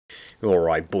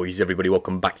Alright boys, everybody,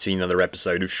 welcome back to another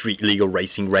episode of Street Legal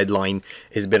Racing Redline.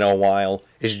 It's been a while,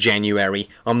 it's January,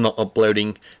 I'm not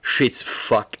uploading, shit's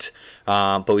fucked,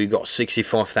 but we got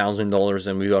 $65,000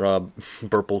 and we got a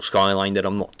purple Skyline that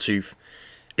I'm not too...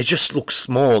 It just looks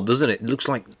small, doesn't it? It looks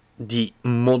like the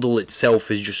model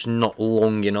itself is just not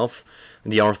long enough.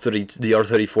 The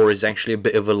R34 is actually a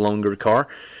bit of a longer car.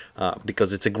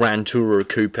 Because it's a Grand Tourer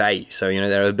coupe, so you know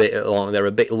they're a bit long. They're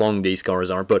a bit long. These cars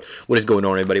are. But what is going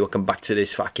on, everybody? Welcome back to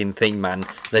this fucking thing, man.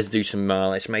 Let's do some.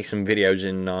 Let's make some videos.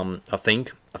 And I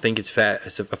think it's fair.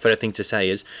 It's a fair thing to say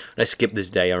is let's skip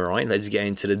this day. All right. Let's get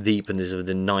into the deepness of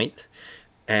the night,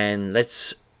 and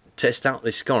let's test out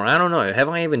this car. I don't know. Have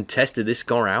I even tested this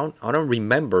car out? I don't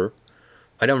remember.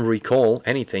 I don't recall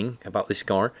anything about this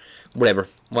car. Whatever.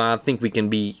 Well, I think we can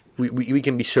be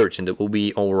can be certain that we'll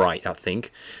be all right. I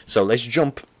think. So let's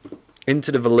jump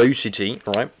into the Velocity,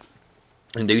 all right,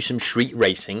 and do some street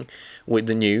racing with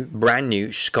the brand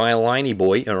new Skyline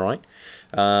boy, all right.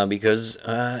 Because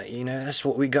you know that's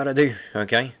what we gotta do.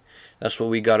 Okay, that's what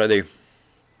we gotta do.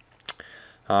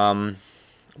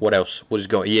 What else? What is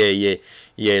going?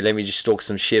 Yeah. Let me just talk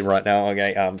some shit right now.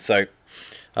 Okay. So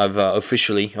I've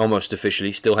almost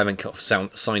officially, still haven't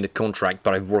signed a contract,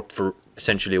 but I've worked for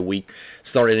essentially a week,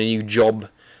 started a new job.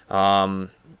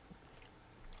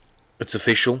 It's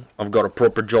official. I've got a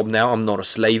proper job now. I'm not a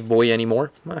slave boy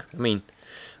anymore. I mean,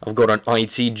 I've got an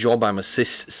IT job. I'm a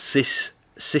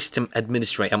system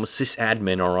administrator. I'm a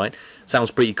sysadmin, all right?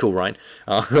 Sounds pretty cool, right?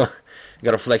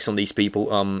 Gotta flex on these people.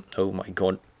 Oh my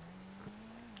god.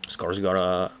 This car's got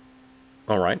a...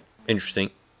 All right,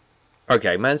 interesting.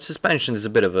 Okay, man, suspension is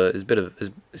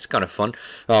it's kind of fun.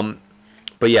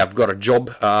 But yeah, I've got a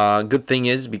job. Good thing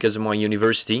is, because of my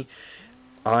university,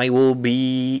 I will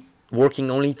be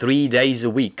working only 3 days a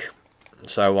week.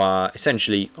 So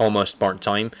essentially almost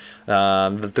part-time.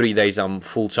 The 3 days I'm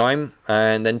full-time,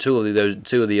 and then two of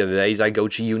the other days I go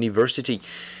to university,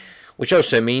 which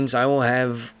also means I will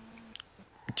have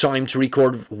time to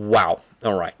record. Wow.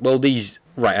 All right. Well,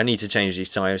 I need to change these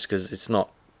tires because it's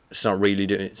not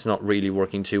really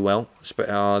working too well.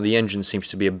 The engine seems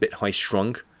to be a bit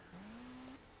high-strung.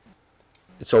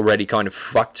 It's already kind of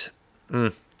fucked.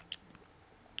 I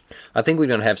think we're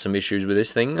gonna have some issues with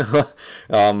this thing.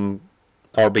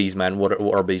 RBs, man. What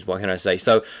RBs? What can I say?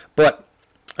 So, but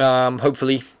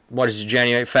hopefully, what is it,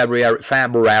 January,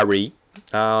 February?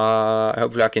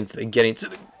 Hopefully, I can get into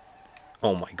the...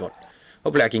 Oh my god.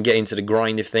 Hopefully, I can get into the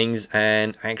grind of things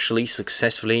and actually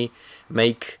successfully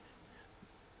make...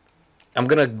 I'm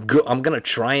gonna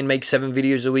try and make 7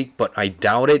 videos a week, but I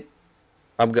doubt it.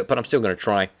 But I'm still gonna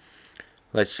try.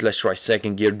 Let's try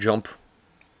second gear jump.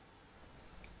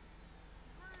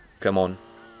 Come on.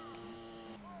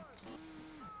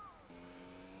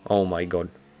 Oh my god.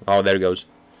 Oh, there it goes.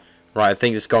 Right, I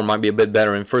think this car might be a bit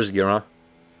better in first gear, huh?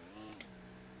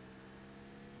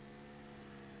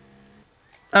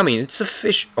 I mean, it's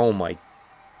sufficient. Oh my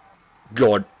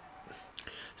god.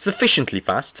 Sufficiently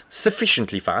fast.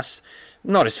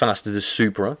 Not as fast as the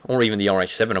Supra or even the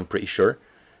RX-7, I'm pretty sure.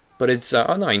 But it's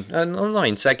a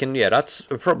 9 second. Yeah, that's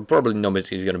probably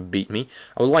nobody's going to beat me.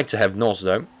 I would like to have NOS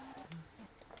though.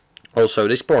 Also,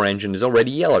 this power engine is already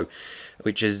yellow,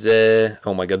 which is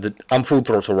oh my god, I'm full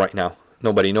throttle right now.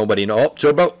 Nobody, no. Oh,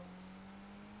 turbo,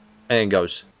 and it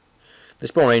goes. This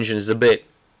power engine is a bit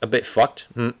fucked.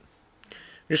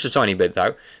 Just a tiny bit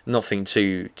though. Nothing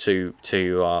too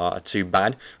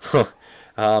bad. All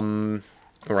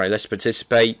right, let's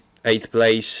participate. 8th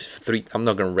place. I'm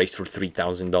not gonna race for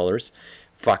 $3,000.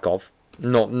 Fuck off.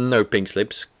 No pink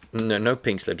slips. No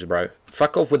pink slips, bro.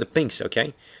 Fuck off with the pinks,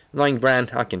 okay? 9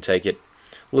 grand, I can take it.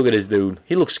 Look at this dude.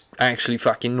 He looks actually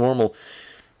fucking normal.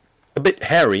 A bit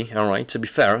hairy, all right. To be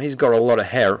fair, he's got a lot of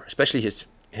hair, especially his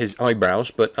eyebrows.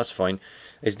 But that's fine.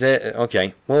 Is there?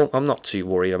 Okay. Well, I'm not too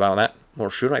worried about that. Or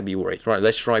should I be worried? Right.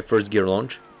 Let's try first gear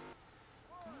launch.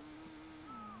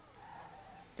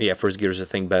 Yeah, first gear is I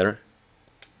think better.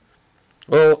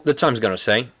 Well, the time's gonna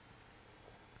say.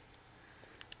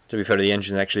 To be fair, the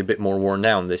engine's actually a bit more worn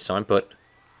down this time, but...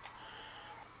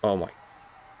 Oh my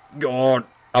god.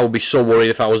 I would be so worried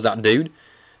if I was that dude.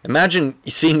 Imagine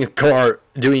seeing a car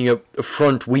doing a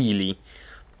front wheelie.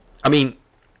 I mean,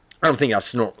 I don't think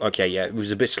that's not... Okay, yeah, it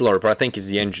was a bit slower, but I think it's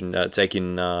the engine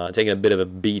taking a bit of a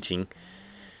beating.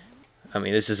 I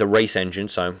mean, this is a race engine,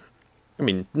 so... I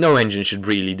mean, no engine should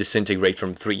really disintegrate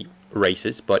from 3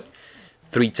 races, but...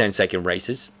 3 10-second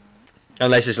races,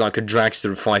 unless it's like a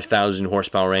dragster 5,000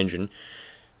 horsepower engine.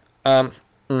 I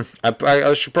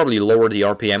should probably lower the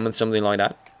RPM with something like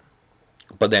that,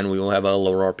 but then we will have a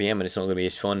lower RPM and it's not going to be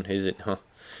as fun, is it? Huh?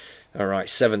 All right,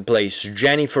 7th place,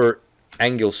 Jennifer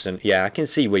Angelston. Yeah, I can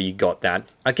see where you got that.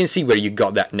 I can see where you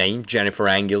got that name, Jennifer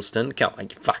Angelston. Come on,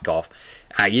 fuck off.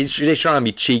 They're trying to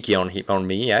be cheeky on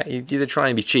me. Yeah, they're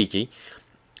trying to be cheeky.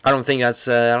 I don't think that's.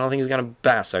 I don't think it's gonna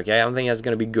pass. Okay, I don't think that's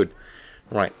gonna be good.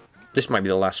 Right, this might be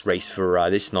the last race for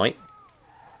this night.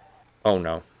 Oh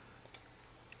no.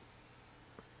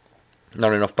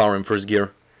 Not enough power in first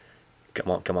gear. Come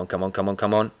on, come on, come on, come on,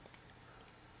 come on.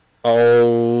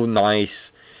 Oh,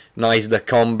 nice. Nice, the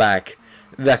comeback.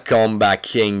 The comeback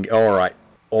king. Alright.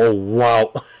 Oh,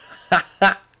 wow.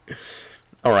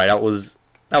 Alright, that was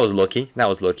lucky. That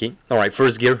was lucky. Alright,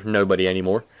 first gear, nobody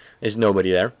anymore. There's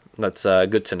nobody there. That's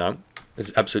good to know.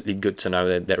 It's absolutely good to know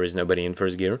that there is nobody in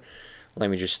first gear. Let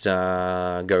me just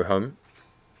go home.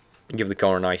 Give the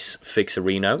car a nice fix a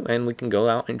Reno, and we can go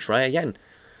out and try again.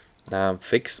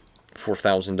 Fix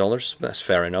 $4,000. That's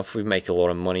fair enough. We make a lot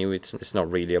of money. It's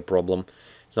not really a problem.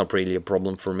 It's not really a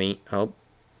problem for me. Oh,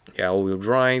 yeah, all-wheel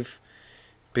drive.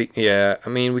 Yeah, I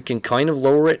mean, we can kind of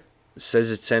lower it. It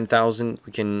says it's 10,000.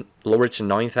 We can lower it to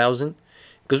 9,000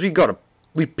 because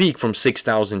we peak from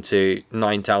 6,000 to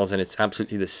 9,000. It's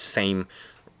absolutely the same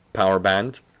power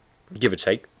band, give or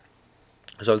take.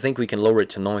 So I think we can lower it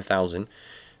to 9,000.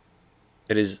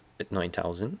 It is at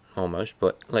 9,000 almost,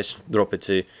 but let's drop it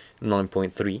to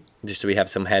 9.3 just so we have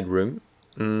some headroom.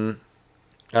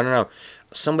 I don't know.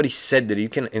 Somebody said that you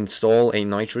can install a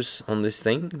nitrous on this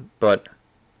thing, but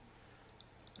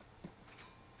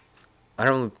I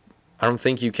don't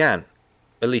think you can.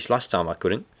 At least last time I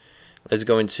couldn't. Let's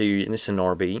go into this is an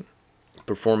RB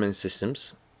performance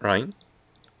systems, right?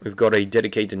 We've got a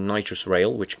dedicated nitrous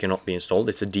rail which cannot be installed.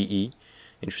 It's a DE.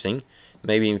 Interesting.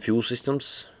 Maybe in fuel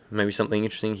systems. Maybe something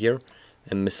interesting here.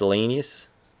 And miscellaneous.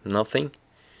 Nothing.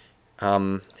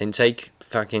 Intake.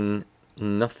 Fucking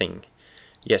nothing.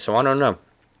 Yeah, so I don't know.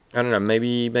 I don't know.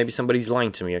 Maybe somebody's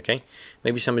lying to me, okay?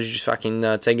 Maybe somebody's just fucking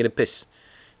taking a piss.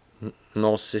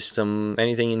 NOS system.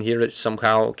 Anything in here that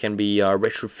somehow can be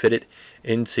retrofitted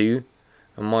into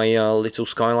my little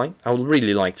Skyline. I would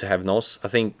really like to have NOS. I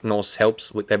think NOS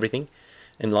helps with everything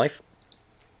in life.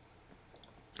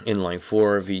 Inline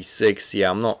 4, V6. Yeah,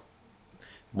 I'm not...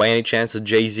 By any chance a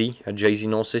JZ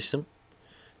NOS system?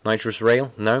 Nitrous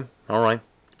rail? No? Alright.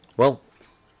 Well,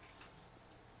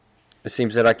 it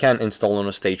seems that I can install on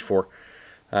a stage 4.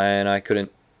 And I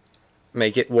couldn't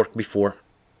make it work before.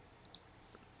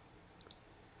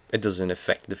 It doesn't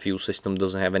affect the fuel system,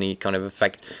 doesn't have any kind of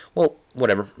effect. Well,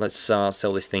 whatever. Let's sell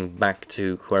this thing back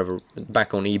to whoever,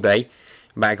 back on eBay.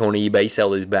 Back on eBay,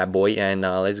 sell this bad boy, and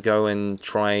let's go and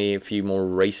try a few more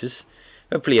races.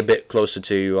 Hopefully a bit closer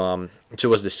to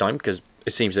us this time, because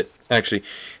it seems that actually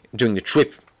doing the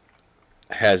trip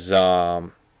has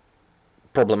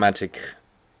problematic,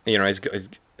 you know,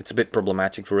 it's a bit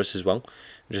problematic for us as well.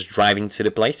 Just driving to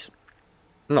the place,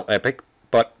 not epic,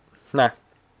 but nah,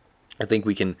 I think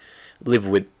we can live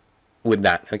with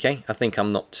that. Okay, I think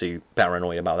I'm not too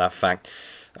paranoid about that fact.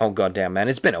 Oh goddamn, man,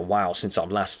 it's been a while since I've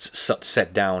last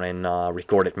sat down and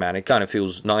recorded, man. It kind of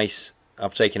feels nice.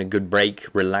 I've taken a good break,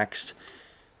 relaxed.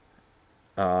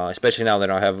 Especially now that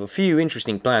I have a few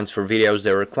interesting plans for videos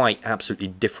that are quite absolutely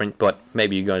different, but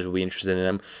maybe you guys will be interested in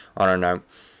them. I don't know.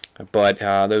 But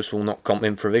those will not come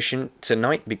in fruition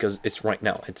tonight because it's right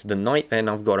now. It's the night and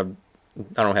I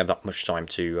don't have that much time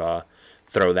to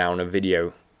throw down a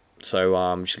video. So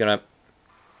I'm just gonna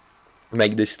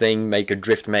make this thing, make a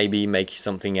drift maybe, make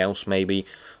something else maybe.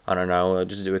 I don't know,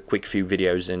 just do a quick few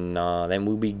videos and then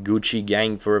we'll be Gucci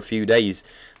gang for a few days.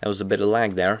 There was a bit of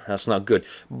lag there. That's not good.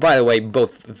 By the way,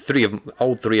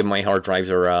 all three of my hard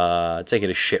drives are taking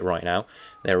a shit right now.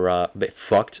 They're a bit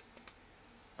fucked.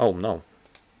 Oh no.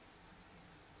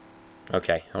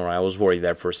 Okay, alright, I was worried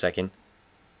there for a second.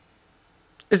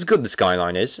 It's good the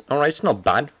Skyline is. Alright, it's not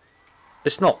bad.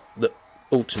 It's not the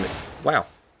ultimate. Wow.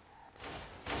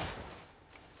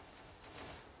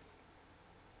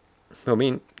 I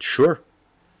mean, sure.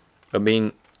 I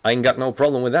mean, I ain't got no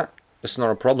problem with that. It's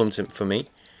not a problem for me.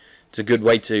 It's a good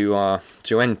way to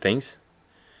end things.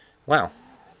 Wow,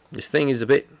 this thing is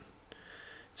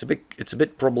it's a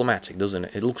bit problematic, doesn't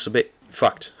it? It looks a bit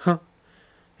fucked. Huh?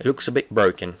 It looks a bit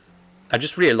broken. I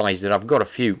just realized that I've got a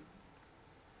few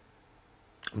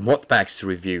mod packs to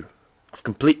review. I've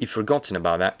completely forgotten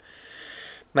about that.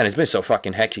 Man, it's been so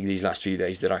fucking hectic these last few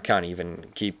days that I can't even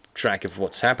keep track of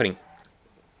what's happening.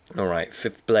 Alright,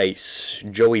 5th place,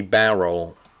 Joey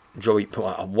Barrow.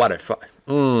 What a fuck.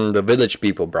 The Village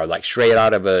People, bro. Like, straight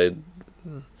out of a...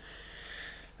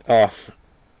 Oh,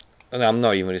 I'm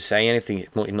not even going to say anything.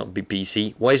 It might not be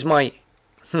PC. Where's my...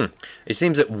 It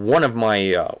seems that one of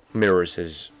my mirrors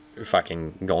is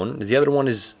fucking gone. The other one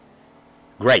is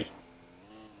grey.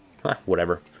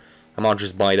 Whatever. I might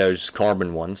just buy those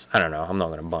carbon ones. I don't know. I'm not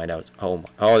going to buy those. Oh,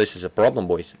 this is a problem,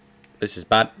 boys. This is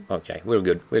bad. Okay, we're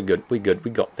good. We're good. We're good.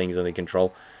 We got things under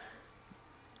control.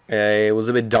 It was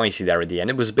a bit dicey there at the end.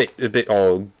 It was a bit,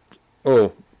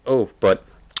 but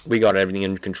we got everything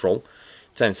under control.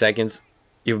 10 seconds.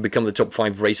 You've become the top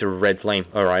 5 racer of Red Flame.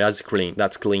 Alright, that's clean.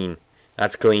 That's clean.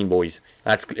 That's clean, boys.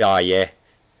 That's, yeah.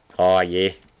 Yeah.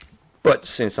 But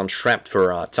since I'm strapped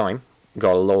for time,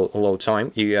 got a low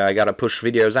time, you gotta push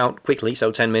videos out quickly,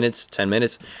 so 10 minutes.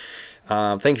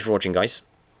 Thank you for watching, guys.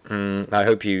 I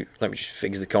hope you... Let me just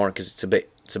fix the car, because it's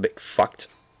a bit fucked.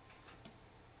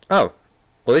 Oh.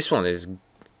 Well, this one is,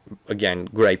 again,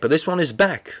 great, but this one is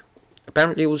back.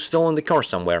 Apparently it was still in the car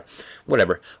somewhere.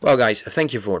 Whatever. Well, guys,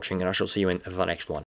 thank you for watching, and I shall see you in the next one.